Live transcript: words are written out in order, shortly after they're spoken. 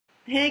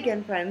Hey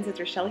again, friends, it's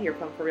Rochelle here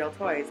from For Real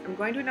Toys. I'm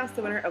going to announce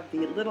the winner of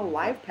the Little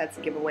Live Pets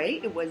giveaway.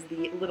 It was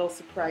the Little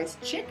Surprise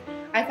Chick.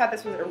 I thought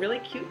this was a really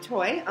cute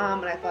toy,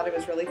 and I thought it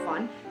was really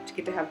fun to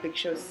get to have Big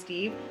Show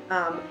Steve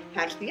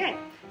hatch the egg.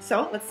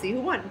 So let's see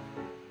who won.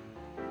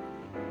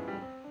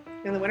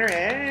 And the winner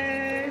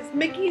is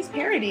Mickey's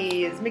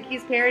Parodies.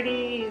 Mickey's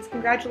Parodies,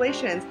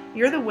 congratulations.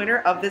 You're the winner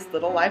of this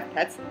Little Live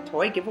Pets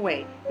toy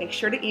giveaway. Make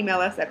sure to email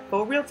us at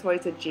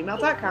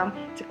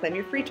forrealtoys@gmail.com to claim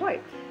your free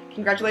toy.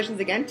 Congratulations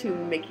again to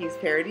Mickey's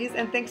Parodies,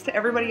 and thanks to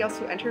everybody else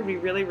who entered. We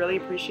really, really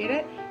appreciate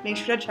it. Make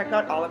sure to check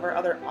out all of our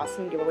other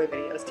awesome giveaway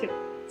videos too.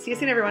 See you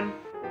soon, everyone.